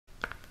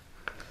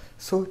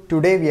So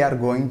today we are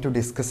going to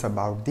discuss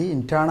about the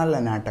internal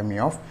anatomy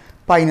of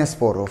PINUS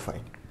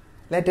sporophyte.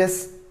 Let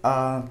us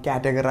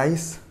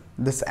categorize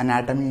this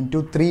anatomy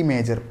into three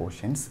major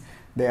portions.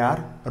 They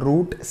are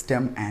root,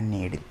 stem and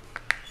needle.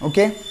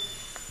 Okay.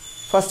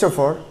 First of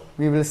all,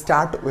 we will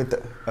start with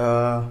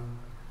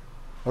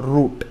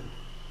root.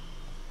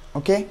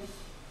 Okay.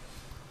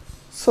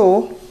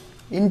 So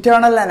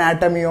internal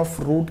anatomy of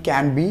root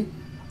can be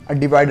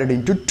divided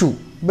into two,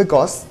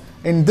 because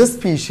in this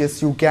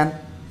species you can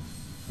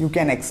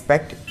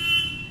expect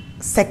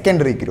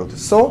secondary growth.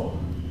 So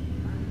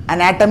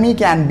anatomy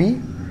can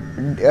be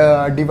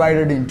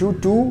divided into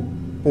two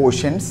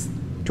portions,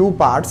 two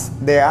parts.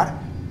 They are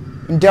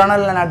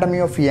internal anatomy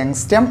of young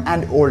stem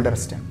and older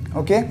stem.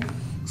 Okay,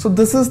 so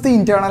this is the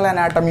internal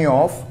anatomy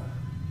of,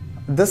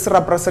 this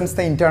represents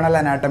the internal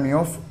anatomy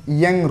of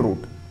young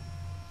root.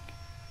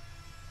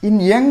 In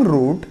young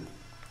root,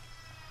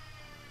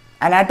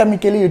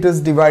 anatomically it is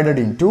divided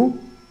into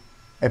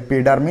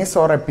epidermis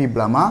or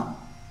epiblema,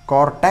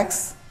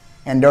 cortex,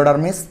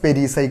 endodermis,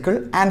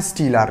 pericycle and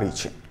stellar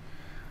region.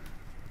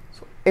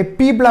 So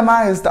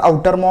epiblema is the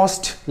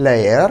outermost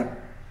layer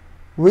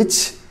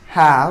which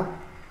has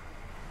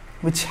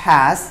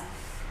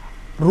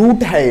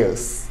root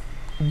hairs.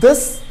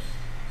 This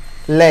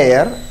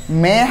layer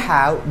may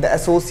have the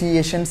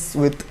associations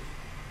with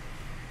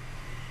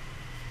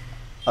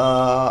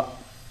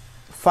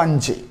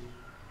fungi.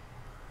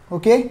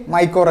 Okay,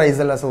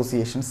 mycorrhizal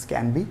associations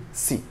can be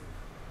seen.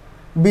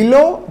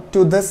 Below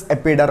to this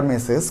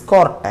epidermis is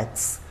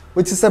cortex,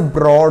 which is a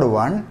broad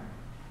one,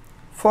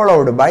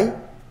 followed by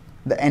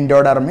the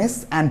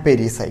endodermis and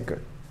pericycle.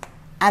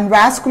 And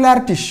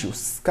vascular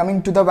tissues,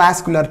 coming to the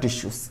vascular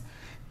tissues,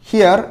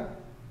 here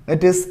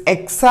it is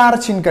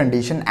exarch in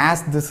condition,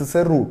 as this is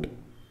a root.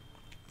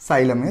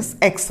 Xylem is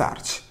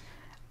exarch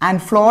and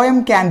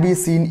phloem can be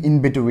seen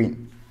in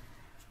between.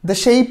 The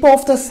shape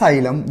of the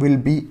xylem will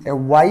be a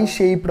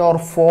Y-shaped or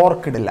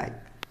forked line.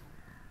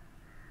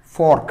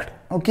 Forked.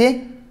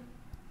 Okay.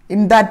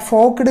 In that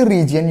forked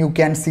region you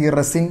can see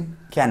resin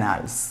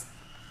canals.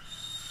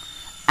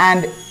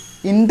 And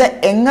in the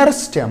younger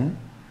stem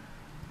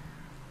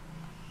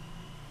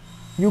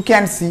you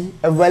can see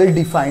a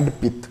well-defined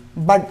pith.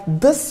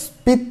 But this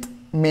pith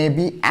may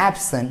be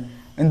absent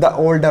in the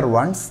older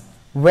ones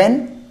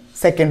when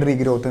secondary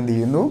growth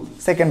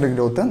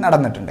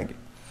നടന്നിട്ടുണ്ടെങ്കിൽ.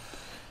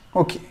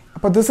 Okay.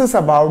 But this is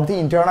about the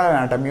internal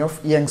anatomy of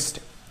young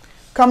stem.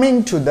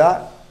 Coming to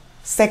the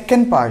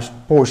second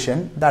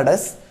portion, that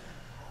is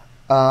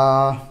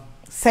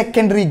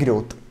secondary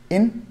growth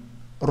in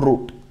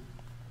root.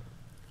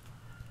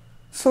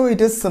 So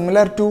it is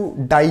similar to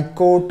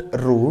dicot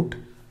root,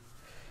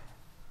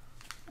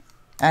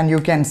 and you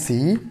can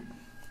see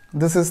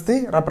this is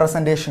the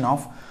representation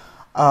of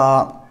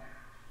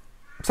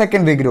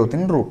secondary growth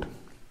in root.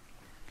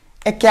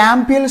 A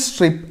cambial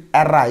strip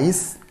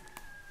arises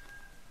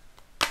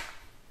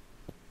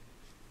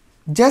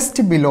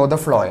just below the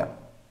phloem.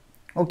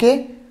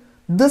 Okay,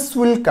 this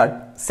will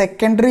cut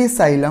secondary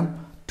xylem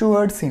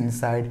towards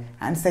inside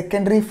and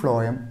secondary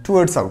phloem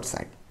towards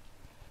outside.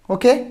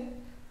 Okay,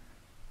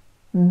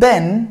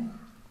 then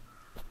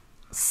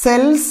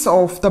cells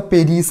of the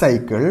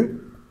pericycle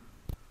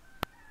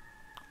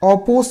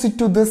opposite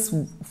to this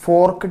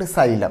forked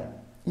xylem,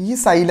 ഈ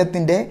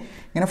xylത്തിന്റെ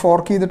ഇങ്ങനെ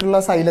fork ചെയ്തിട്ടുള്ള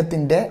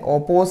xylത്തിന്റെ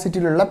opposite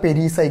ഉള്ള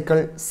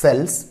pericycle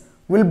cells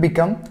will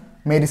become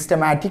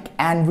meristematic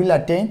and will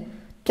attain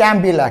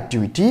cambial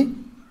activity,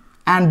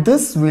 and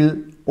this will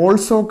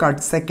also cut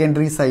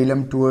secondary xylem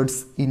towards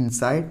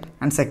inside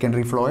and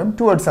secondary phloem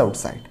towards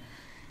outside.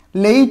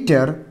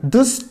 Later,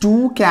 these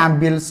two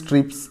cambial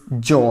strips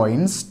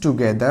joins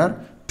together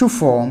to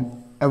form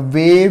a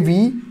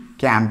wavy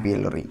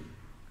cambial ring.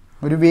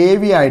 ഒരു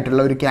wavy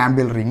ആയിട്ടുള്ള ഒരു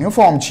cambial ring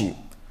form ചെയ്യും.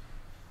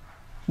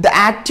 The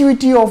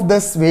activity of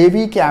this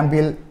wavy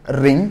cambial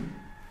ring,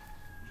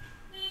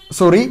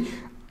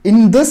 in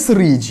this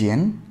region,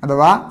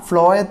 അഥവാ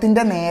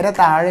ഫ്ലോയത്തിൻ്റെ നേരെ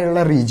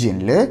താഴെയുള്ള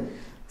റീജിയനിൽ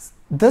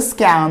this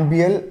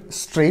cambial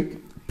strip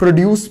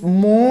produce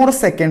more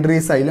secondary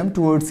xylem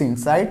towards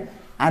inside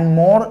and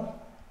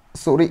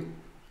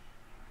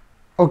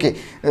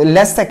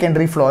less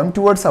secondary phloem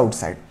towards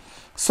outside.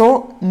 So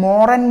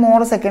more and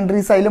more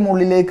secondary xylem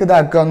ഉള്ളിലേക്ക്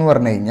ഇതാക്കുക എന്ന്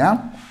പറഞ്ഞു കഴിഞ്ഞാൽ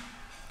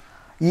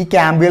ഈ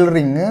cambial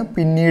ring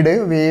പിന്നീട്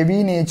വേവി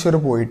നേച്ചർ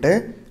പോയിട്ട്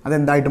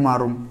അതെന്തായിട്ട്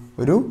മാറും,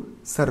 ഒരു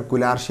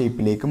സർക്കുലാർ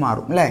ഷേപ്പിലേക്ക്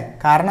മാറും അല്ലേ.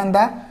 കാരണം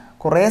എന്താ,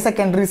 കുറേ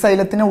സെക്കൻഡറി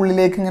സൈലത്തിന്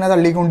ഉള്ളിലേക്ക് ഇങ്ങനെ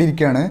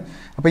തള്ളിക്കൊണ്ടിരിക്കുകയാണ്.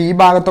 അപ്പോൾ ഈ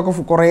ഭാഗത്തൊക്കെ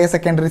കുറേ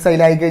സെക്കൻഡറി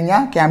സൈലായി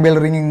കഴിഞ്ഞാൽ ക്യാമ്പിയൽ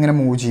റിങ് ഇങ്ങനെ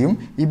മൂവ് ചെയ്യും,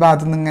 ഈ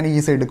ഭാഗത്തു നിന്ന് ഇങ്ങനെ ഈ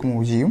സൈഡിലേക്ക്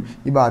മൂവ് ചെയ്യും,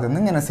 ഈ ഭാഗത്തു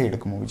നിന്ന് ഇങ്ങനെ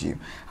സൈഡിലേക്ക് മൂവ് ചെയ്യും.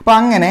 അപ്പോൾ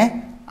അങ്ങനെ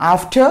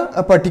after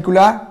A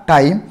particular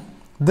time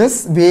this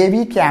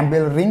വേവി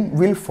cambial ring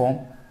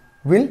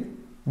will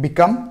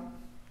become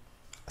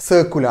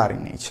circular in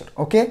nature.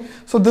 Okay,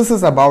 so this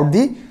is about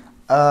the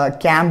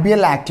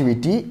cambial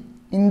activity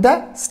in the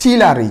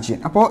stellar region.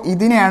 അപ്പോൾ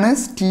ഇതിനെയാണ്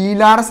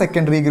stellar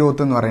secondary growth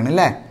എന്ന് പറയുന്നത്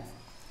അല്ലേ.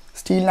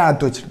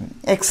 സ്റ്റീലിനകത്ത് വെച്ചിട്ടുണ്ട്.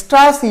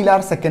 എക്സ്ട്രാ സ്റ്റീലാർ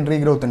സെക്കൻഡറി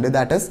ഗ്രോത്ത് ഉണ്ട്,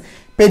 that is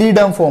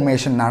പെരിഡം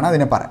formation എന്നാണ്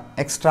അതിനെ പറയാം,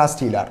 എക്സ്ട്രാ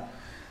സ്റ്റീലാർ.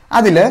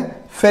 അതിൽ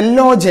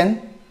ഫെല്ലോജൻ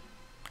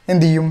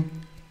എന്ത് ചെയ്യും,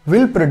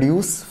 will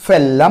produce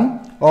phellum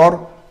or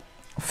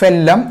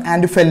phellum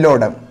and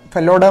phellodum.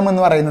 Phellodum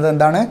എന്ന് പറയുന്നത്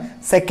എന്താണ്?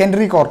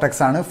 സെക്കൻഡറി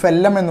കോർട്ടെക്സ് ആണ്.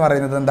 ഫെല്ലം എന്ന്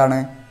പറയുന്നത് എന്താണ്?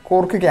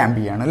 കോർക്ക്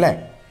ക്യാമ്പിയാണ് അല്ലേ?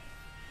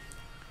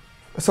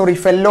 സോറി,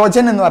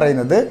 ഫെല്ലോജൻ എന്ന്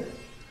പറയുന്നത്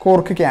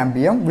cork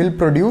cambium will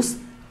produce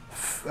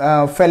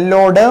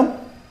phellodum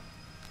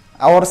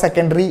or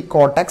secondary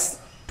cortex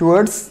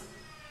towards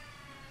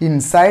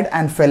inside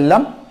and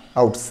phellum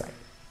outside.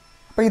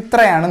 അപ്പോൾ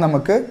ഇത്രയാണ്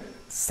നമുക്ക്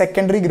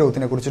സെക്കൻഡറി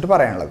ഗ്രോത്തിനെ കുറിച്ചിട്ട്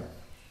പറയാനുള്ളത്.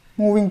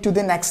 Moving to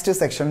the next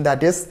section,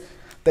 that is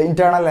the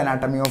internal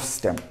anatomy of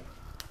stem.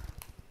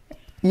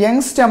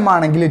 Young stem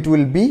ആണെങ്കിൽ it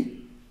will be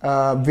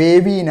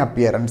വേവി in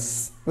appearance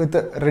with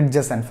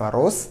ridges and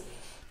Pharos,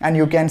 and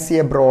you can see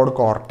A broad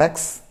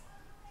cortex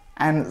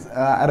and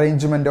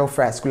arrangement of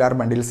vascular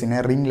bundles in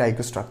A ring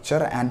like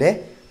structure, and A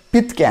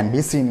pith can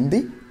be seen in the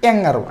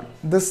younger one.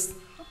 This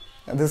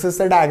is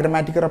a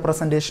diagrammatic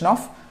representation of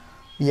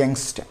young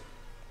stem.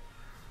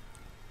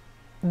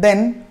 Then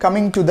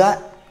coming to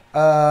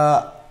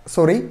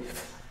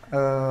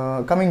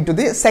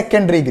the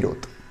secondary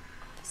growth.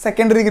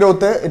 Secondary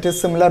growth, it is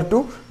similar to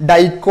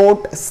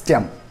dicot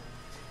stem.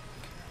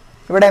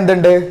 ഇവിടെ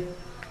എന്തുണ്ട്?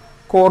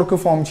 Cork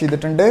form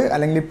ചെയ്തിട്ടുണ്ട്,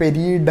 അല്ലെങ്കിൽ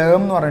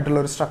periderm എന്ന് പറഞ്ഞിട്ടുള്ള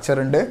ഒരു structure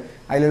ഉണ്ട്.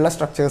 അതിലുള്ള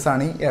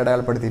സ്ട്രക്ചേഴ്സാണ് ഈ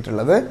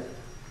അടയാളപ്പെടുത്തിയിട്ടുള്ളത്.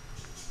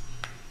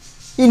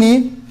 ഇനി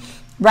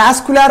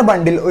വാസ്കുലാർ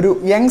ബണ്ടിൽ, ഒരു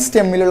യങ്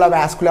സ്റ്റെമ്മിലുള്ള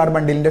വാസ്കുലാർ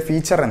ബണ്ടിലിൻ്റെ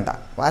ഫീച്ചർ എന്താ?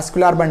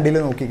 വാസ്കുലാർ ബണ്ടിൽ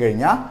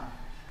നോക്കിക്കഴിഞ്ഞാൽ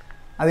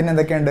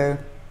അതിനെന്തൊക്കെയുണ്ട്?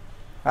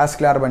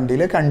 വാസ്കുലാർ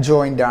ബണ്ടിൽ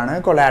കൺജോയിൻ്റ് ആണ്,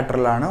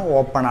 കൊളാറ്ററൽ ആണ്,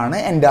 ഓപ്പൺ ആണ്,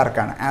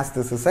 എൻഡാർക്കാണ്, as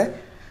this is A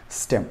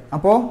stem.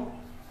 അപ്പോൾ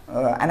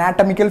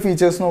അനാട്ടമിക്കൽ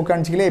ഫീച്ചേഴ്സ്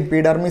നോക്കുകയാണെന്നുവെച്ചെങ്കിൽ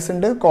എപ്പിഡെർമിസ്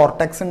ഉണ്ട്,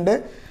 കോർട്ടെക്സ് ഉണ്ട്,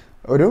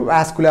 ഒരു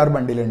വാസ്കുലാർ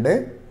ബണ്ടിലുണ്ട്.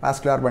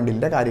 വാസ്കുലാർ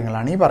ബണ്ടിലിൻ്റെ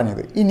കാര്യങ്ങളാണ് ഈ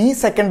പറഞ്ഞത്. ഇനി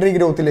സെക്കൻഡറി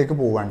ഗ്രോത്തിലേക്ക്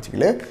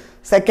പോവുകയാണെന്നുവെച്ചെങ്കിൽ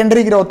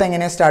സെക്കൻഡറി ഗ്രോത്ത്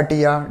എങ്ങനെ സ്റ്റാർട്ട്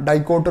ചെയ്യുക?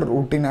 Dicot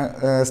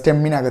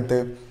സ്റ്റെമ്മിനകത്ത്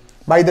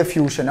by the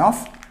fusion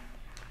of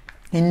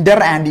Inter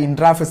and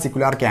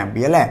ഇൻട്രാഫെസിക്കുലാർ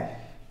ക്യാമ്പി അല്ലേ?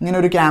 ഇങ്ങനെ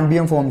ഒരു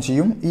ക്യാമ്പിയം ഫോം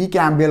ചെയ്യും. ഈ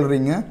ക്യാമ്പിയൽ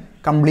റിങ്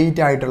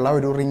കംപ്ലീറ്റ് ആയിട്ടുള്ള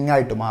ഒരു റിംഗ്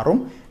ആയിട്ട് മാറും.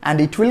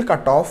 And it will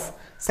cut off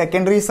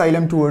secondary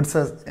xylem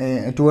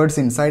towards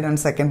inside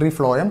and secondary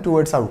phloem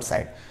towards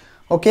outside.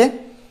 Okay,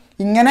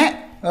 ഇങ്ങനെ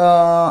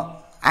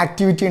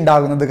ആക്ടിവിറ്റി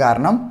ഉണ്ടാകുന്നത്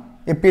കാരണം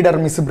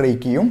എപ്പിഡെർമിസ്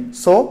ബ്രേക്ക് ചെയ്യും.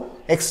 സോ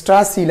എക്സ്ട്രാ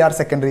സീലാർ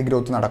സെക്കൻഡറി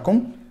ഗ്രോത്ത് നടക്കും.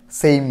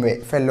 സെയിം വേ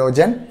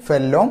ഫെല്ലോജൻ,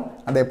 ഫെല്ലോം,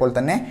 അതേപോലെ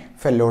തന്നെ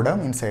ഫെല്ലോഡം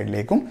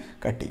ഇൻസൈഡിലേക്കും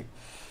കട്ട് ചെയ്യും,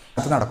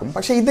 അത് നടക്കും.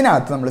 പക്ഷേ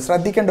ഇതിനകത്ത് നമ്മൾ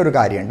ശ്രദ്ധിക്കേണ്ട ഒരു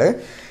കാര്യമുണ്ട്.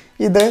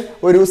 ഇത്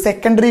ഒരു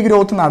സെക്കൻഡറി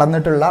ഗ്രോത്ത്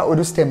നടന്നിട്ടുള്ള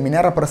ഒരു സ്റ്റെമ്മിനെ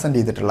റെപ്രസെൻറ്റ്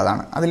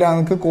ചെയ്തിട്ടുള്ളതാണ്. അതിൽ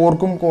നമുക്ക്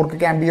കോർക്ക്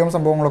ക്യാമ്പിയം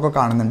സംഭവങ്ങളൊക്കെ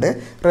കാണുന്നുണ്ട്.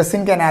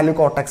 റെസിൻ കനാല്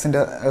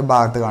കോർട്ടെക്സിൻ്റെ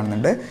ഭാഗത്ത്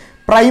കാണുന്നുണ്ട്.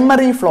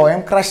 പ്രൈമറി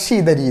ഫ്ലോയം ക്രഷ്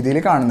ചെയ്ത രീതിയിൽ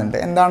കാണുന്നുണ്ട്.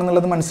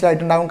 എന്താണെന്നുള്ളത്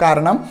മനസ്സിലായിട്ടുണ്ടാകും.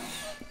 കാരണം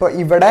ഇപ്പോൾ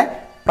ഇവിടെ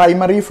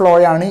പ്രൈമറി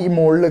ഫ്ലോയാണ് ഈ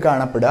മുകളിൽ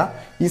കാണപ്പെടുക.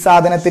 ഈ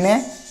സാധനത്തിനെ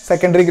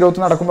സെക്കൻഡറി ഗ്രോത്ത്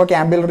നടക്കുമ്പോൾ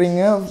ക്യാമ്പിയൽ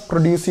റിങ്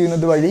പ്രൊഡ്യൂസ്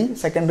ചെയ്യുന്നത് വഴി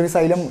സെക്കൻഡറി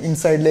സൈലം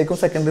ഇൻസൈഡിലേക്കും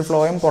സെക്കൻഡറി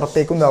ഫ്ലോയും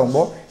പുറത്തേക്കും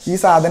ഇതാവുമ്പോൾ ഈ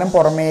സാധനം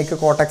പുറമേക്ക്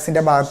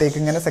കോർട്ടെക്സിൻ്റെ ഭാഗത്തേക്ക്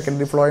ഇങ്ങനെ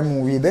സെക്കൻഡറി ഫ്ലോയും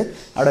മൂവ് ചെയ്ത്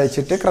അവിടെ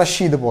വെച്ചിട്ട് ക്രഷ്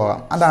ചെയ്ത് പോകാം.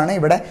 അതാണ്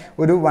ഇവിടെ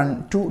ഒരു 1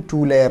 to 2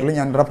 ലെയറിൽ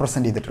ഞാൻ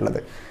റെപ്രസെൻറ്റ് ചെയ്തിട്ടുള്ളത്.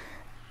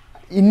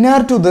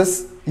 Inner to this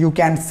you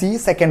can see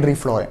secondary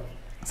phloem.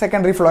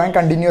 Secondary phloem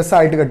continuous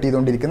ആയിട്ട് കട്ട്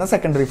ചെയ്തുകൊണ്ടിരിക്കുന്ന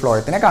സെക്കൻഡറി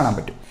ഫ്ലോയത്തിനെ കാണാൻ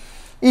പറ്റും.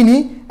 ഇനി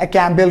A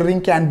cambial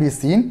ring can be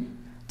seen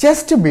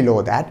just below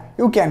that.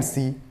 You can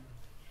see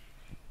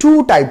 2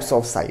 types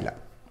of xylem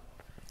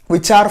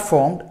which are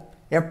formed.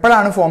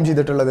 എപ്പോഴാണ് form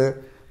ചെയ്തിട്ടുള്ളത്?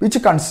 Which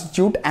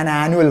constitute an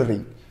annual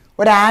ring.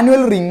 ഒരു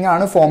annual ring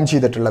ആണ് form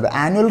ചെയ്തിട്ടുള്ളത്.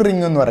 ആനുവൽ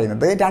റിംഗ് എന്ന്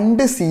പറയുന്നത്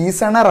 2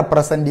 സീസണെ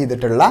റെപ്രസെൻറ്റ്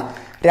ചെയ്തിട്ടുള്ള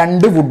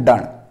 2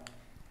 വുഡാണ്.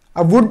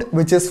 a wood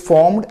which is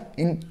formed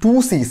in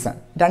 2 seasons.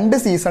 2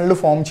 സീസണിൽ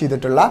form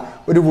ചെയ്തിട്ടുള്ള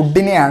ഒരു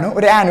വുഡിനെയാണ്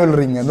ഒരു ആനുവൽ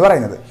റിംഗ് എന്ന്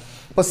പറയുന്നത്.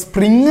 അപ്പോൾ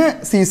സ്പ്രിങ്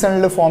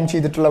സീസണിൽ ഫോം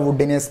ചെയ്തിട്ടുള്ള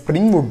വുഡിനെ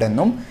സ്പ്രിംഗ് വുഡ്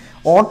എന്നും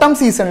ഓട്ടം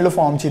സീസണിൽ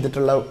ഫോം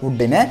ചെയ്തിട്ടുള്ള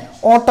വുഡിനെ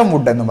ഓട്ടം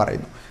വുഡ് എന്നും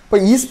പറയുന്നു.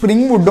 അപ്പോൾ ഈ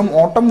സ്പ്രിംഗ് വുഡും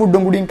ഓട്ടം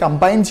വുഡും കൂടിയും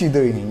കമ്പൈൻ ചെയ്ത്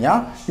കഴിഞ്ഞാൽ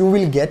you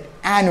will get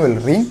annual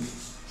ring.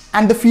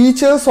 And the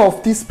features of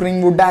the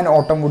spring would and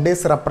ഓട്ടം would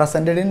is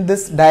represented in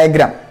this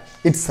diagram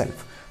it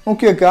self.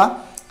 നോക്കി വെക്കുക,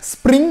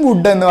 സ്പ്രിംഗ്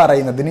വുഡ് എന്ന്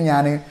പറയുന്നതിന്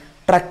ഞാൻ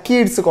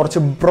ട്രക്കീഡ്സ്,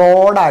 കുറച്ച്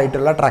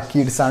ബ്രോഡായിട്ടുള്ള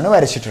ട്രക്കീഡ്സ് ആണ്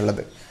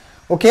വരച്ചിട്ടുള്ളത്.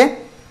 ഓക്കെ,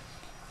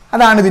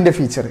 അതാണ് ഇതിൻ്റെ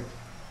ഫീച്ചർ.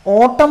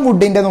 ഓട്ടം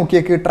വുഡിൻ്റെ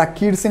നോക്കിയേക്ക്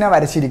ട്രക്കീഡ്സിനെ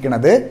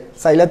വരച്ചിരിക്കുന്നത്,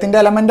 സൈലത്തിൻ്റെ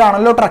എലമെൻ്റ്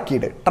ആണല്ലോ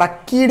ട്രക്കീഡ്.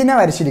 ട്രക്കീഡിനെ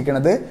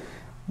വരച്ചിരിക്കുന്നത്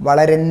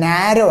വളരെ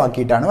നാരോ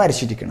ആക്കിയിട്ടാണ്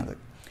വരച്ചിരിക്കുന്നത്.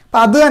 അപ്പം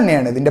അത്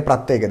തന്നെയാണ് ഇതിൻ്റെ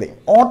പ്രത്യേകത.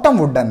 ഓട്ടം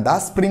വുഡ് എന്താ,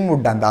 സ്പ്രിംഗ്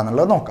വുഡ്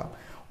എന്താണെന്നുള്ളത് നോക്കാം.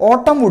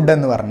 ഓട്ടം വുഡ്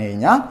എന്ന് പറഞ്ഞു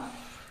കഴിഞ്ഞാൽ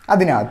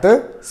അതിനകത്ത്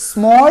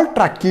സ്മോൾ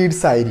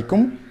ട്രക്കീഡ്സ്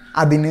ആയിരിക്കും,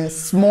 അതിന്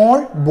സ്മോൾ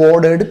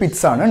ബോർഡേഡ്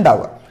പിറ്റ്സ് ആണ്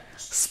ഉണ്ടാവുക.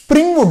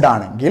 സ്പ്രിംഗ് വുഡ്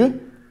ആണെങ്കിൽ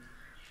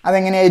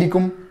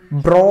അതെങ്ങനെയായിരിക്കും?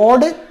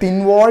 ബ്രോഡ്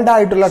തിൻവോൾഡ്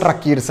ആയിട്ടുള്ള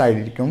ട്രക്കീഡ്സ്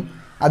ആയിരിക്കും,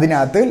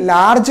 അതിനകത്ത്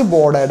ലാർജ്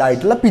ബോർഡേഡ്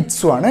ആയിട്ടുള്ള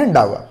പിറ്റ്സുമാണ്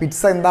ഉണ്ടാവുക.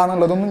 പിറ്റ്സ്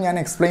എന്താണെന്നുള്ളതൊന്നും ഞാൻ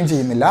എക്സ്പ്ലെയിൻ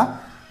ചെയ്യുന്നില്ല,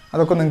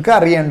 അതൊക്കെ നിങ്ങൾക്ക്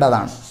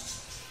അറിയേണ്ടതാണ്.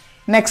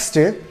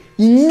 നെക്സ്റ്റ്,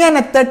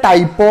 ഇങ്ങനത്തെ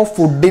ടൈപ്പ് ഓഫ്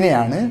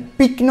ഫുഡിനെയാണ്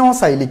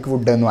പിക്നോസൈലിക്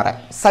വുഡ് എന്ന് പറയാം.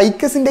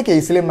 സൈക്കസിൻ്റെ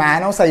കേസിൽ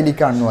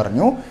മാനോസൈലിക് ആണെന്ന്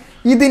പറഞ്ഞു.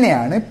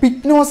 ഇതിനെയാണ്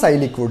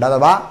പിക്നോസൈലിക് വുഡ്,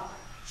 അഥവാ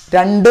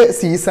 2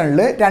 സീസണിൽ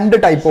 2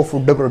 ടൈപ്പ് ഓഫ്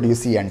ഫുഡ്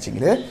പ്രൊഡ്യൂസ്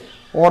ചെയ്യുകയാണെന്നുവെച്ചെങ്കിൽ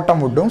ഓട്ടം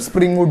വുഡും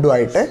സ്പ്രിംഗ് വുഡും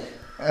ആയിട്ട്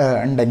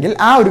ഉണ്ടെങ്കിൽ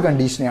ആ ഒരു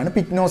കണ്ടീഷനെയാണ്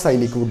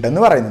പിക്നോസൈലിക് വുഡ്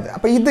എന്ന് പറയുന്നത്.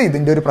 അപ്പോൾ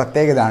ഇതിൻ്റെ ഒരു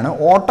പ്രത്യേകതയാണ്.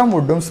 ഓട്ടം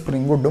വുഡും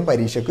സ്പ്രിംഗ് വുഡും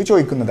പരീക്ഷയ്ക്ക്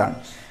ചോദിക്കുന്നതാണ്.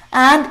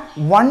 And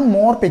one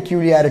more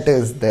peculiarity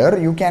is there,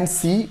 you can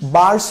see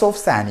balls of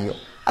Sanio.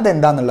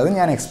 അതെന്താന്നുള്ളത്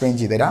ഞാൻ എക്സ്പ്ലെയിൻ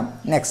ചെയ്തുതരാം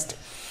നെക്സ്റ്റ്.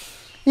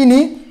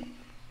 ഇനി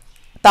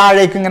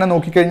താഴേക്ക് ഇങ്ങനെ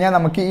നോക്കിക്കഴിഞ്ഞാൽ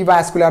നമുക്ക് ഈ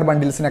വാസ്കുലാർ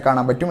ബണ്ടിൽസിനെ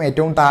കാണാൻ പറ്റും.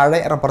 ഏറ്റവും താഴെ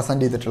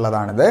റെപ്രസെൻറ്റ്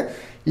ചെയ്തിട്ടുള്ളതാണിത്.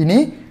 ഇനി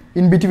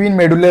ഇൻ ബിറ്റ്വീൻ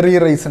മെഡുലറി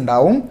റേസ്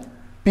ഉണ്ടാവും,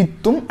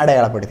 പിത്തും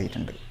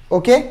അടയാളപ്പെടുത്തിയിട്ടുണ്ട്.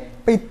 ഓക്കെ,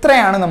 അപ്പോൾ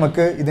ഇത്രയാണ്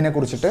നമുക്ക്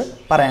ഇതിനെക്കുറിച്ചിട്ട്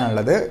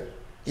പറയാനുള്ളത്.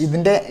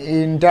 ഇതിൻ്റെ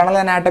ഇൻറ്റേർണൽ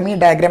അനാട്ടമി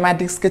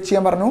ഡയഗ്രമാറ്റിക് സ്കെച്ച്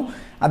ചെയ്യാൻ പറഞ്ഞു,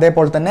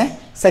 അതേപോലെ തന്നെ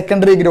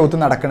സെക്കൻഡറി ഗ്രോത്ത്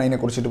നടക്കുന്നതിനെ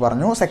കുറിച്ചിട്ട്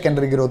പറഞ്ഞു,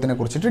 സെക്കൻഡറി ഗ്രോത്തിനെ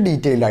കുറിച്ചിട്ട്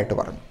ഡീറ്റെയിൽ ആയിട്ട്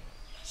പറഞ്ഞു.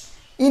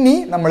 ഇനി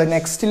നമ്മൾ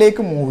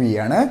നെക്സ്റ്റിലേക്ക് മൂവ്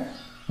ചെയ്യാണ്.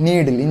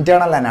 Needle,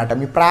 internal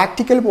anatomy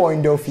practical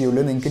point of വ്യൂവിൽ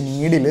നിങ്ങൾക്ക്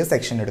നീഡിൽ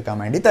സെക്ഷൻ എടുക്കാൻ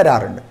വേണ്ടി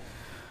തരാറുണ്ട്.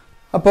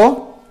 അപ്പോൾ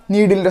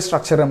നീഡിലിൻ്റെ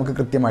സ്ട്രക്ചർ നമുക്ക്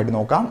കൃത്യമായിട്ട്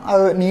നോക്കാം.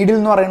 നീഡിൽ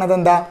എന്ന് പറയുന്നത്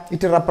എന്താ?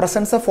 It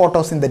represents A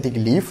photosynthetic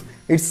leaf.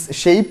 It's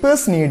shape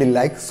is needle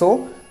like, so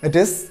it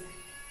is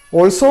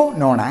also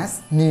known as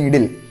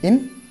needle in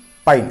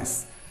Pinus.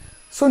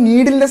 So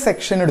നീഡിലിൻ്റെ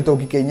section എടുത്ത്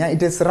നോക്കിക്കഴിഞ്ഞാൽ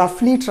it is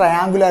റഫ്ലി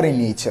triangular in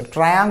nature.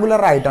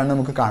 Triangular ആയിട്ടാണ്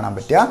നമുക്ക് കാണാൻ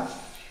പറ്റുക.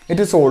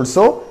 It is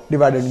also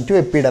divided in to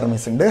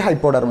epidermis ഉണ്ട്,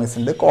 hypodermis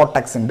ഉണ്ട്,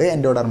 കോട്ടക്സ് ഉണ്ട്,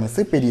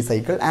 എൻഡോഡെർമിസ്,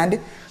 pericycle and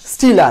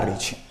stelar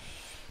region.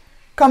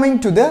 Coming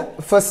to the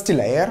first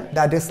layer,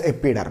 that is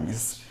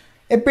epidermis.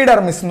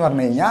 Epidermis എന്ന്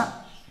പറഞ്ഞു കഴിഞ്ഞാൽ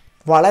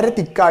വളരെ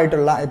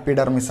തിക്കായിട്ടുള്ള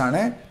എപ്പിഡെർമിസ്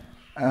ആണ്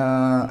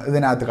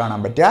ഇതിനകത്ത് കാണാൻ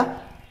പറ്റുക.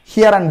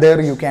 Here and their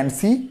you can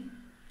see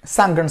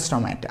സങ്കൺ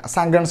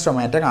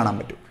stomata കാണാൻ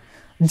പറ്റും.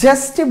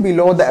 Just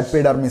below the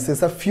epidermis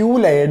is A few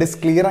layered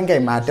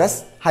സ്ക്ലീറൻകൈമാറ്റസ്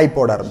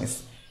hypodermis,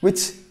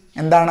 which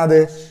എന്താണത്?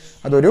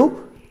 അതൊരു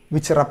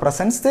which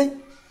represents the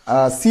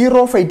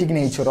സീറോഫൈറ്റിക്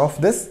nature of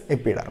this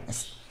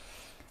epidermis.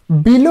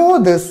 Below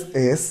this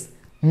is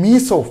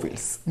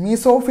മീസോഫിൽസ്.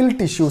 Mesophyll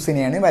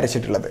ടിഷ്യൂസിനെയാണ്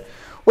വരച്ചിട്ടുള്ളത്.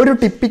 ഒരു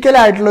ടിപ്പിക്കൽ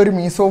ആയിട്ടുള്ള ഒരു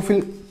മീസോഫിൽ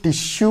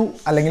ടിഷ്യൂ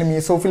അല്ലെങ്കിൽ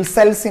mesophyll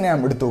സെൽസിനെ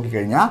എടുത്ത്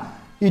നോക്കിക്കഴിഞ്ഞാൽ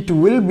it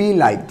will be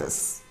like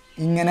this.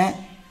 ഇങ്ങനെ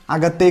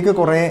അകത്തേക്ക്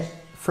കുറേ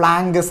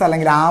ഫ്ലാങ്കസ്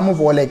അല്ലെങ്കിൽ ആമു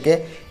പോലെയൊക്കെ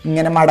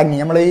ഇങ്ങനെ മടങ്ങി,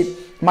 നമ്മൾ ഈ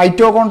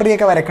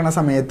മൈറ്റോകോൺട്രിയൊക്കെ വരയ്ക്കണ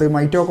സമയത്ത്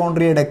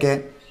മൈറ്റോകോൺട്രിയുടെയൊക്കെ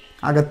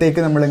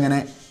അകത്തേക്ക് നമ്മളിങ്ങനെ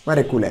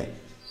വരക്കൂലേ,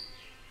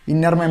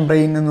 ഇന്നർ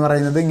മെംബ്രെയിൻ എന്ന്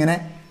പറയുന്നത് ഇങ്ങനെ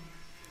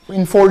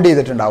ഇൻഫോൾഡ്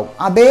ചെയ്തിട്ടുണ്ടാവും.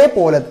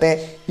 അതേപോലത്തെ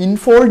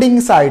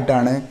ഇൻഫോൾഡിങ്സ്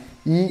ആയിട്ടാണ്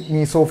ഈ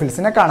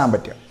മീസോഫിൽസിനെ കാണാൻ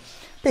പറ്റുക.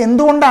 അപ്പോൾ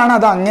എന്തുകൊണ്ടാണ്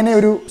അത് അങ്ങനെ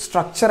ഒരു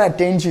സ്ട്രക്ചർ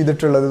അറ്റൈൻ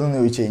ചെയ്തിട്ടുള്ളത് എന്ന്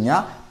ചോദിച്ചു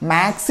കഴിഞ്ഞാൽ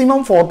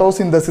മാക്സിമം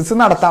ഫോട്ടോസിന്തസിസ്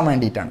നടത്താൻ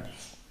വേണ്ടിയിട്ടാണ്.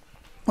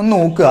 ഒന്ന്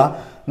നോക്കുക,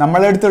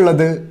 നമ്മളെ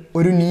അടുത്തുള്ളത്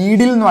ഒരു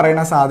നീഡിൽ എന്ന്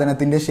പറയുന്ന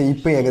സാധനത്തിൻ്റെ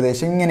ഷേപ്പ്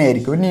ഏകദേശം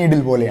ഇങ്ങനെയായിരിക്കും, ഒരു നീഡിൽ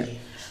പോലെയാണ്.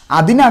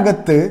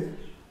 അതിനകത്ത്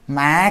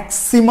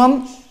മാക്സിമം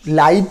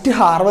ലൈറ്റ്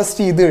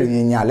ഹാർവെസ്റ്റ് ചെയ്ത് കഴിഞ്ഞ്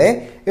കഴിഞ്ഞാൽ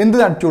എന്ത്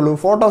നടത്തുള്ളൂ?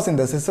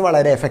 ഫോട്ടോസിന്തസിസ്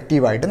വളരെ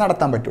എഫക്റ്റീവായിട്ട്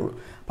നടത്താൻ പറ്റുള്ളൂ.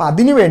 അപ്പോൾ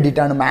അതിന്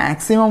വേണ്ടിയിട്ടാണ്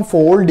മാക്സിമം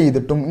ഫോൾഡ്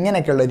ചെയ്തിട്ടും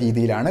ഇങ്ങനെയൊക്കെയുള്ള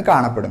രീതിയിലാണ്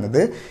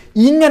കാണപ്പെടുന്നത്.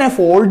 ഇങ്ങനെ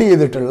ഫോൾഡ്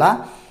ചെയ്തിട്ടുള്ള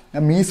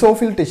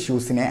മീസോഫിൽ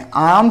ടിഷ്യൂസിനെ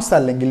ആംസ്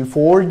അല്ലെങ്കിൽ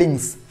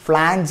ഫോൾഡിങ്സ്,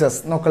 ഫ്ലാഞ്ചസ്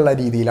എന്നൊക്കെയുള്ള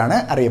രീതിയിലാണ്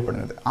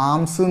അറിയപ്പെടുന്നത്.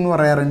 ആംസ് എന്ന്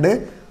പറയാറുണ്ട്,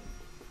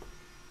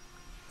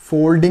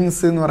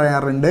 ഫോൾഡിങ്സ് എന്ന്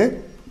പറയാറുണ്ട്.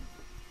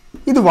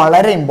 ഇത്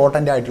വളരെ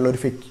ഇമ്പോർട്ടൻ്റ് ആയിട്ടുള്ള ഒരു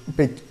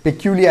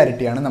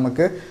പെക്യൂലിയാരിറ്റിയാണ്.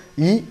 നമുക്ക്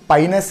ഈ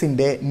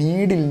പൈനസിൻ്റെ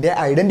നീഡിലിൻ്റെ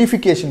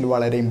ഐഡൻറ്റിഫിക്കേഷനിൽ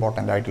വളരെ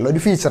ഇമ്പോർട്ടൻ്റ് ആയിട്ടുള്ള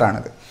ഒരു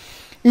ഫീച്ചറാണിത്.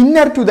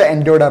 Inner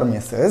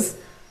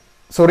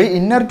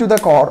to the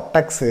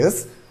cortex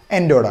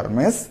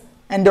എൻഡോഡെർമിസ്.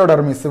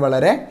 എൻഡോഡെർമിസ്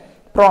വളരെ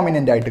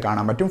പ്രോമിനൻ്റ് ആയിട്ട്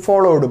കാണാൻ പറ്റും,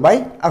 followed by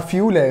A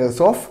few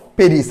layers of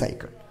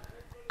pericycle.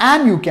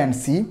 And you can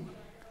see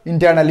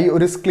internally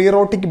ഒരു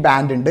സ്ക്ലീറോട്ടിക്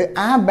ബാൻഡ് ഉണ്ട്.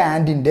 ആ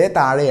ബാൻഡിൻ്റെ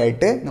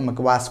താഴെയായിട്ട്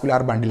നമുക്ക്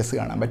വാസ്കുലാർ ബണ്ടിൽസ്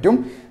കാണാൻ പറ്റും.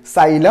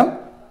 സൈലം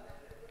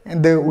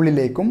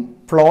ഉള്ളിലേക്കും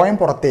ഫ്ലോയം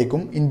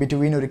പുറത്തേക്കും ഇൻ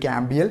ബിറ്റ്വീൻ ഒരു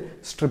ക്യാമ്പിയൽ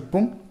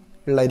സ്ട്രിപ്പും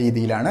ഉള്ള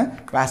രീതിയിലാണ്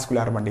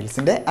വാസ്കുലാർ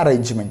ബണ്ടിൽസിൻ്റെ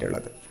അറേഞ്ച്മെൻ്റ്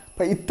ഉള്ളത്.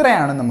 അപ്പോൾ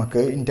ഇത്രയാണ്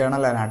നമുക്ക്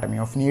ഇൻറ്റേർണൽ അനാട്ടമി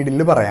ഓഫ്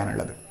നീഡിൽ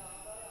പറയാനുള്ളത്.